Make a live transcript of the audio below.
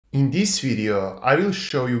In this video, I will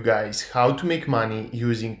show you guys how to make money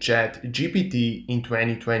using ChatGPT in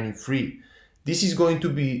 2023. This is going to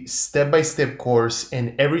be step-by-step course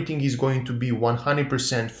and everything is going to be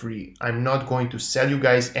 100% free. I'm not going to sell you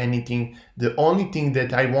guys anything. The only thing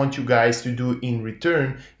that I want you guys to do in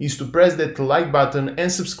return is to press that like button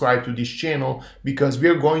and subscribe to this channel because we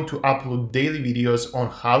are going to upload daily videos on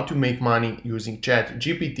how to make money using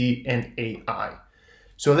ChatGPT and AI.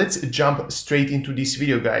 So let's jump straight into this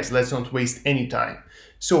video, guys. Let's not waste any time.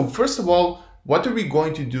 So first of all, what are we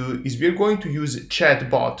going to do is we're going to use a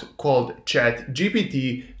chatbot called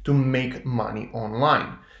ChatGPT to make money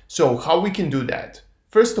online. So how we can do that?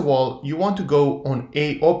 First of all, you want to go on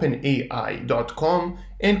openai.com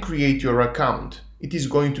and create your account. It is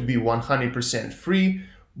going to be 100% free.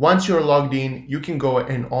 Once you're logged in, you can go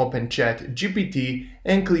and open ChatGPT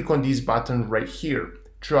and click on this button right here,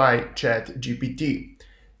 Try ChatGPT.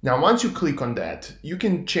 Now, once you click on that, you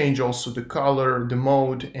can change also the color, the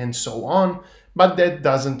mode, and so on, but that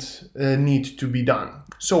doesn't need to be done.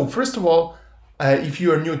 So first of all, if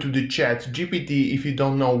you are new to the ChatGPT, if you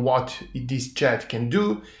don't know what this chat can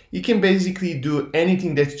do, it can basically do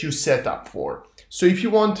anything that you set up for. So if you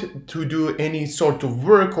want to do any sort of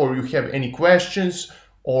work, or you have any questions,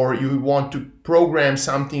 or you want to program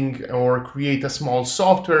something or create a small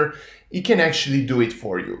software, it can actually do it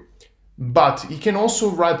for you. But you can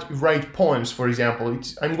also write poems, for example.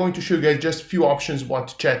 I'm going to show you guys just a few options what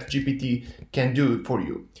ChatGPT can do for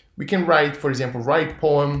you. We can write, for example, write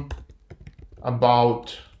poem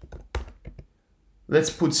about,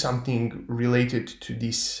 let's put something related to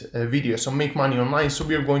this video. So make money online. So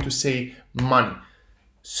we are going to say money.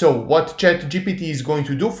 So what ChatGPT is going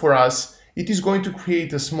to do for us, it is going to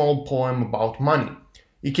create a small poem about money.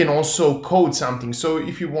 It can also code something. So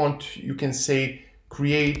if you want, you can say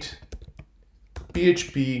create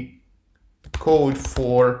PHP code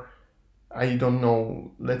for, I don't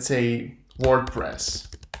know, let's say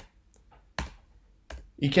WordPress.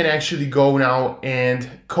 It can actually go now and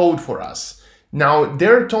code for us. Now,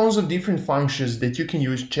 there are tons of different functions that you can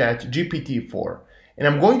use ChatGPT for. And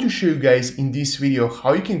I'm going to show you guys in this video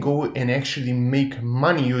how you can go and actually make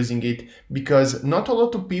money using it, because not a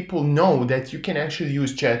lot of people know that you can actually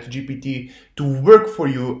use ChatGPT to work for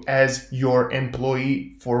you as your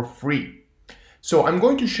employee for free. So I'm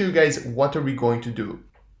going to show you guys what are we going to do.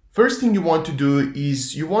 First thing you want to do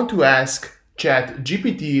is you want to ask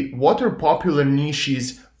ChatGPT what are popular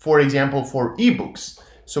niches, for example, for ebooks.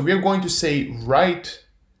 So we are going to say write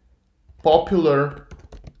popular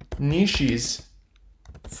niches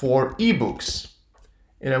for ebooks.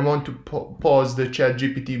 And I want to pause the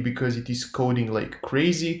ChatGPT because it is coding like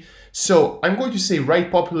crazy. So I'm going to say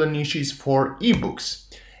write popular niches for ebooks.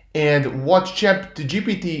 And what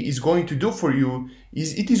ChatGPT is going to do for you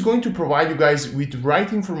is it is going to provide you guys with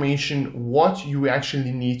right information what you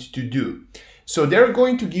actually need to do. So they're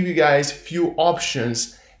going to give you guys few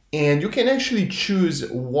options and you can actually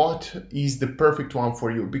choose what is the perfect one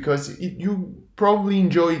for you, because you probably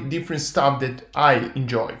enjoy different stuff that I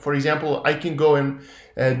enjoy. For example, I can go and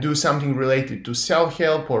do something related to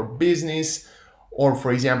self-help or business, or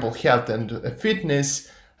for example, health and fitness.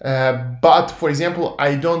 But for example,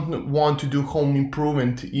 I don't want to do home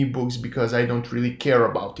improvement ebooks because I don't really care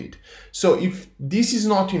about it. So if this is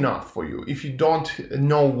not enough for you, if you don't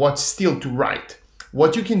know what still to write,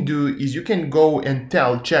 what you can do is you can go and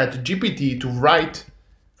tell ChatGPT to write,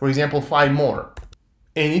 for example, 5 more.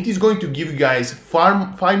 And it is going to give you guys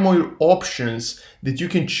 5 more options that you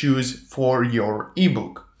can choose for your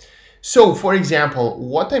ebook. So for example,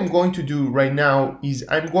 what I'm going to do right now is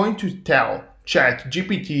I'm going to tell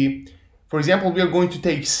ChatGPT, for example, we are going to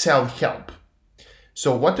take self-help.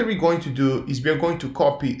 So what are we going to do is we are going to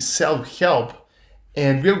copy self-help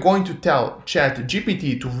and we are going to tell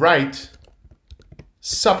ChatGPT to write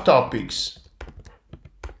subtopics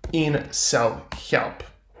in self-help.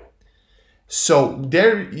 So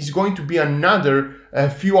there is going to be another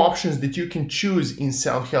few options that you can choose in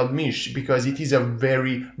self-help niche, because it is a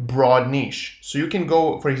very broad niche. So you can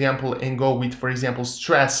go, for example, and go with, for example,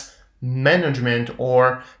 stress management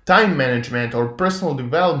or time management or personal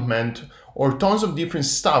development, or tons of different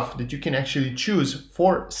stuff that you can actually choose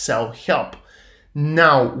for self-help.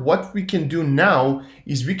 Now, what we can do now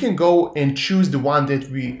is we can go and choose the one that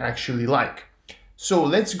we actually like. So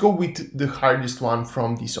let's go with the hardest one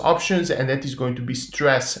from these options, and that is going to be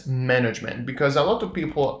stress management, because a lot of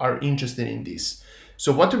people are interested in this.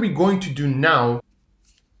 So what are we going to do now?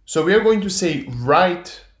 So we are going to say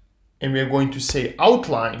write, and we are going to say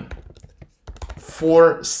outline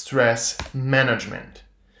for stress management.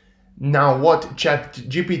 Now what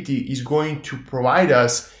ChatGPT is going to provide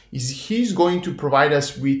us is he's going to provide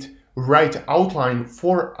us with right outline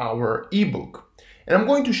for our ebook. And I'm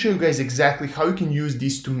going to show you guys exactly how you can use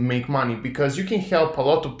this to make money, because you can help a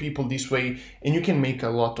lot of people this way and you can make a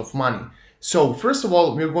lot of money. So first of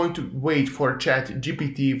all, we're going to wait for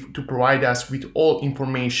ChatGPT to provide us with all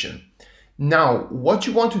information. Now, what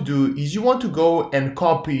you want to do is you want to go and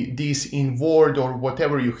copy this in Word or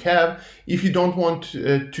whatever you have. If you don't want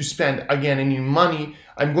to spend again any money,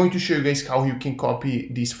 I'm going to show you guys how you can copy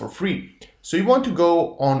this for free. So you want to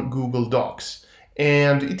go on Google Docs,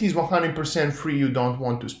 and it is 100% free. You don't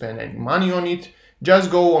want to spend any money on it. Just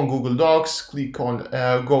go on Google Docs, click on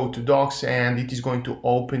go to Docs, and it is going to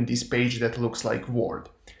open this page that looks like Word.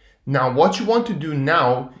 Now, what you want to do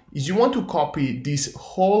now is you want to copy this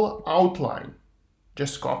whole outline.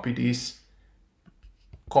 Just copy this,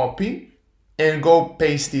 copy, and go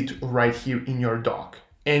paste it right here in your doc.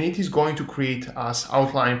 And it is going to create us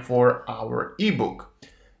outline for our ebook.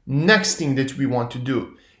 Next thing that we want to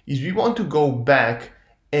do is we want to go back,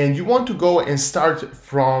 and you want to go and start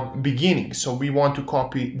from beginning. So we want to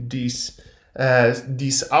copy this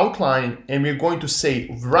outline, and we're going to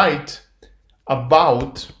say write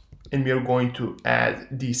about, and we are going to add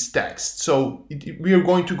this text. So we are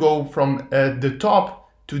going to go from the top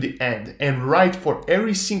to the end and write for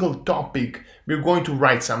every single topic we're going to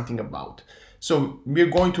write something about. So we're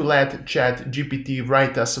going to let ChatGPT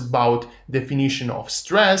write us about definition of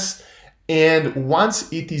stress. And once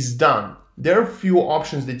it is done, there are a few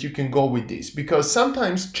options that you can go with this, because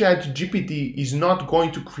sometimes ChatGPT is not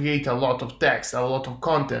going to create a lot of text, a lot of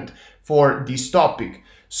content for this topic.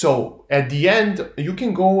 So at the end, you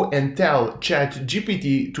can go and tell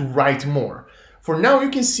ChatGPT to write more. For now, you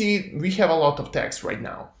can see we have a lot of text right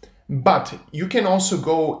now, but you can also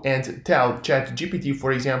go and tell ChatGPT,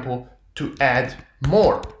 for example, to add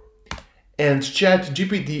more. And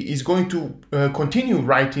ChatGPT is going to continue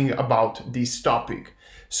writing about this topic.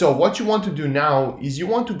 So what you want to do now is you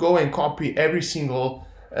want to go and copy every single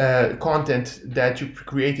content that you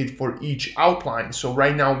created for each outline. So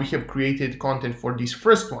right now we have created content for this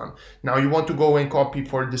first one. Now you want to go and copy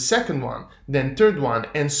for the second one, then third one,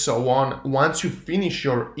 and so on. Once you finish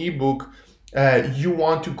your ebook, you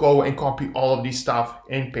want to go and copy all of this stuff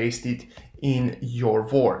and paste it in your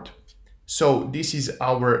Word. So this is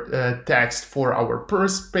our text for our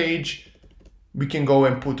first page. We can go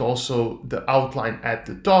and put also the outline at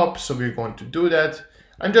the top. So we're going to do that.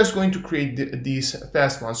 I'm just going to create this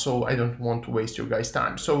fast one, so I don't want to waste your guys'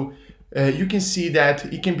 time. So you can see that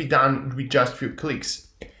it can be done with just a few clicks.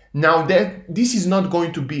 Now that this is not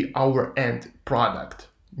going to be our end product.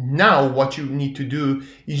 Now what you need to do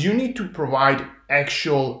is you need to provide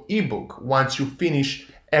actual ebook once you finish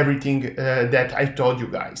everything that I told you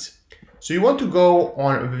guys. So you want to go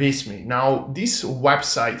on Visme. Now this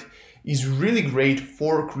website is really great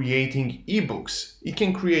for creating ebooks. It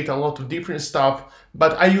can create a lot of different stuff,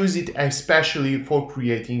 but I use it especially for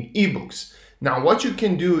creating ebooks. Now what you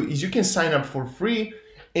can do is you can sign up for free,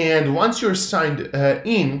 and once you're signed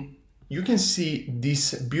in, you can see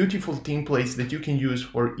these beautiful templates that you can use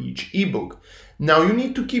for each ebook. Now you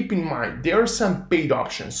need to keep in mind there are some paid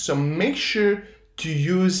options, so make sure to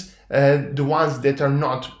use the ones that are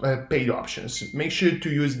not paid options. Make sure to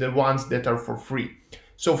use the ones that are for free.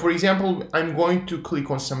 So for example, I'm going to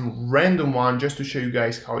click on some random one just to show you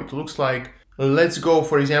guys how it looks like. Let's go,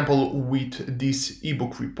 for example, with this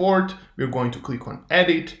ebook report. We're going to click on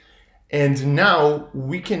edit. And now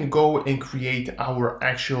we can go and create our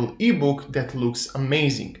actual ebook that looks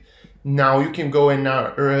amazing. Now you can go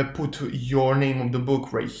and put your name of the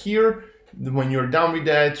book right here. When you're done with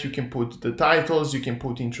that, you can put the titles, you can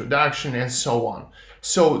put introduction, and so on.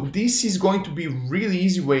 So this is going to be a really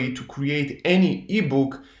easy way to create any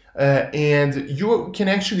ebook, and you can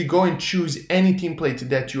actually go and choose any template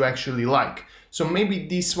that you actually like. So maybe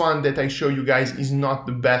this one that I show you guys is not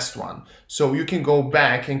the best one. So you can go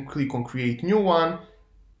back and click on create new one.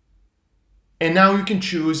 And now you can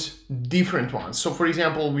choose different ones. So for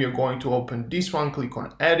example, we are going to open this one, click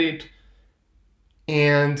on edit.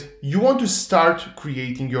 And you want to start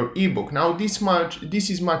creating your ebook. Now this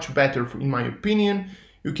is much better in my opinion.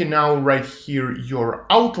 You can now write here your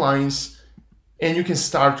outlines and you can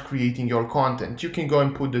start creating your content. You can go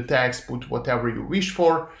and put the text, put whatever you wish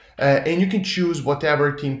for, and you can choose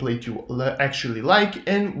whatever template you actually like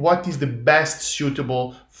and what is the best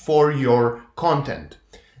suitable for your content.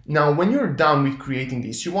 Now, when you're done with creating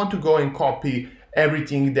this, you want to go and copy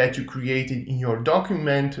everything that you created in your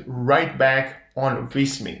document right back on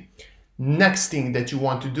Visme. Next thing that you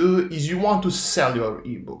want to do is you want to sell your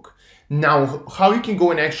ebook. Now, how you can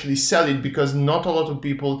go and actually sell it, because not a lot of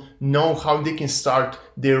people know how they can start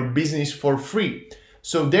their business for free.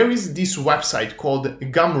 So there is this website called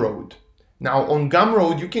Gumroad. Now on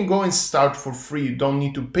Gumroad, you can go and start for free. You don't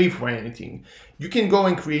need to pay for anything. You can go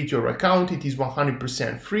and create your account. It is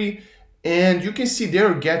 100% free. And you can see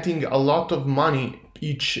they're getting a lot of money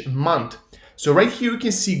each month. So right here, you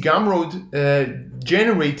can see Gumroad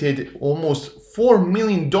generated almost $4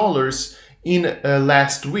 million in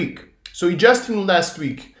last week. So just in last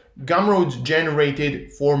week, Gumroad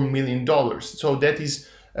generated $4 million. So that is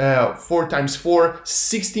 4 times 4,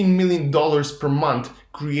 $16 million per month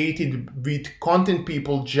created with content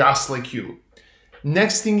people just like you.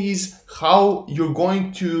 Next thing is how you're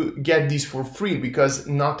going to get this for free, because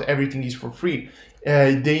not everything is for free.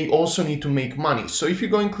 They also need to make money. So if you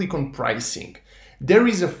go and click on pricing, there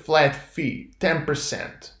is a flat fee,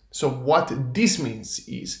 10%. So what this means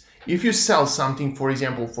is if you sell something, for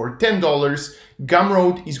example, for $10,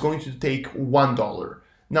 Gumroad is going to take $1.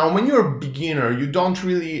 Now, when you're a beginner, you don't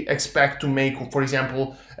really expect to make, for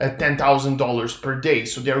example, $10,000 per day.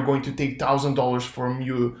 So they're going to take $1,000 from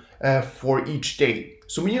you for each day.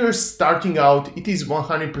 So when you're starting out, it is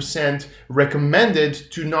 100% recommended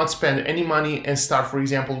to not spend any money and start, for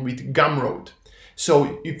example, with Gumroad.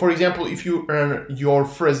 So if, for example, if you earn your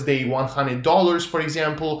first day $100, for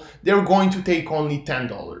example, they're going to take only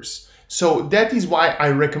 $10. So that is why I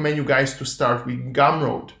recommend you guys to start with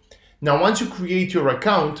Gumroad. Now, once you create your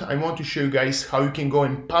account, I want to show you guys how you can go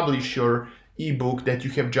and publish your ebook that you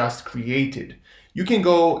have just created. You can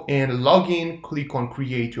go and log in, click on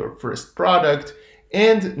create your first product,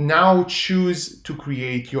 and now choose to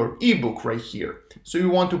create your ebook right here. So you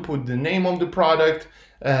want to put the name of the product,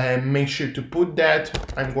 make sure to put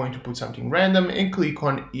that. I'm going to put something random and click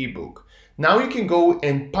on ebook. Now you can go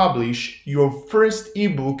and publish your first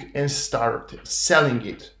ebook and start selling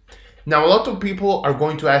it. Now, a lot of people are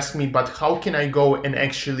going to ask me, but how can I go and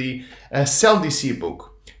actually sell this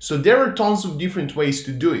ebook? So there are tons of different ways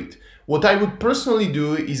to do it. What I would personally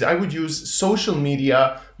do is I would use social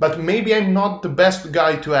media, but maybe I'm not the best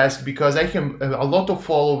guy to ask because I have a lot of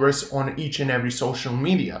followers on each and every social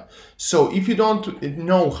media. So if you don't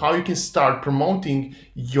know how you can start promoting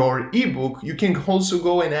your ebook, you can also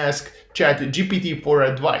go and ask ChatGPT for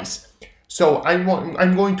advice. So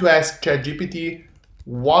I'm going to ask ChatGPT,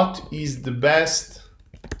 what is the best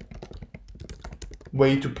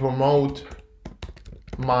way to promote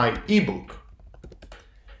my ebook?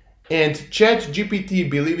 And ChatGPT,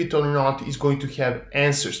 believe it or not, is going to have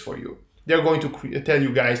answers for you. They're going to tell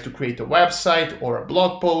you guys to create a website or a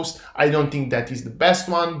blog post. I don't think that is the best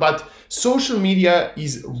one, but social media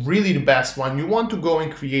is really the best one. You want to go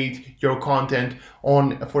and create your content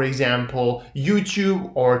on, for example,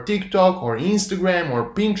 YouTube or TikTok or Instagram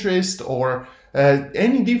or Pinterest or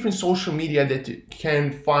any different social media that can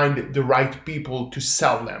find the right people to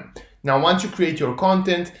sell them. Now, once you create your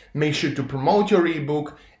content, make sure to promote your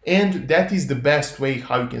ebook, and that is the best way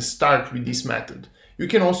how you can start with this method. You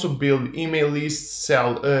can also build email lists,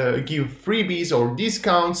 sell, give freebies or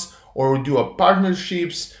discounts, or do a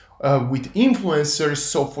partnerships with influencers.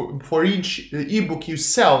 So for each ebook you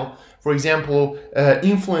sell, for example,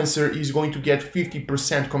 influencer is going to get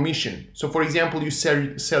 50% commission. So for example, you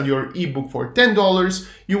sell your ebook for $10,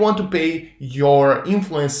 you want to pay your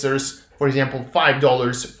influencers, for example,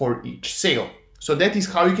 $5 for each sale. So that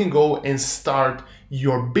is how you can go and start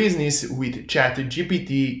your business with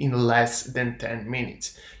ChatGPT in less than 10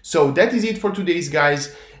 minutes. So that is it for today's,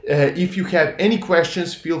 guys. If you have any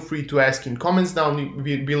questions, feel free to ask in comments down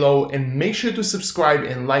below, and make sure to subscribe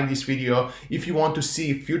and like this video if you want to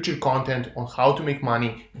see future content on how to make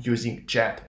money using ChatGPT.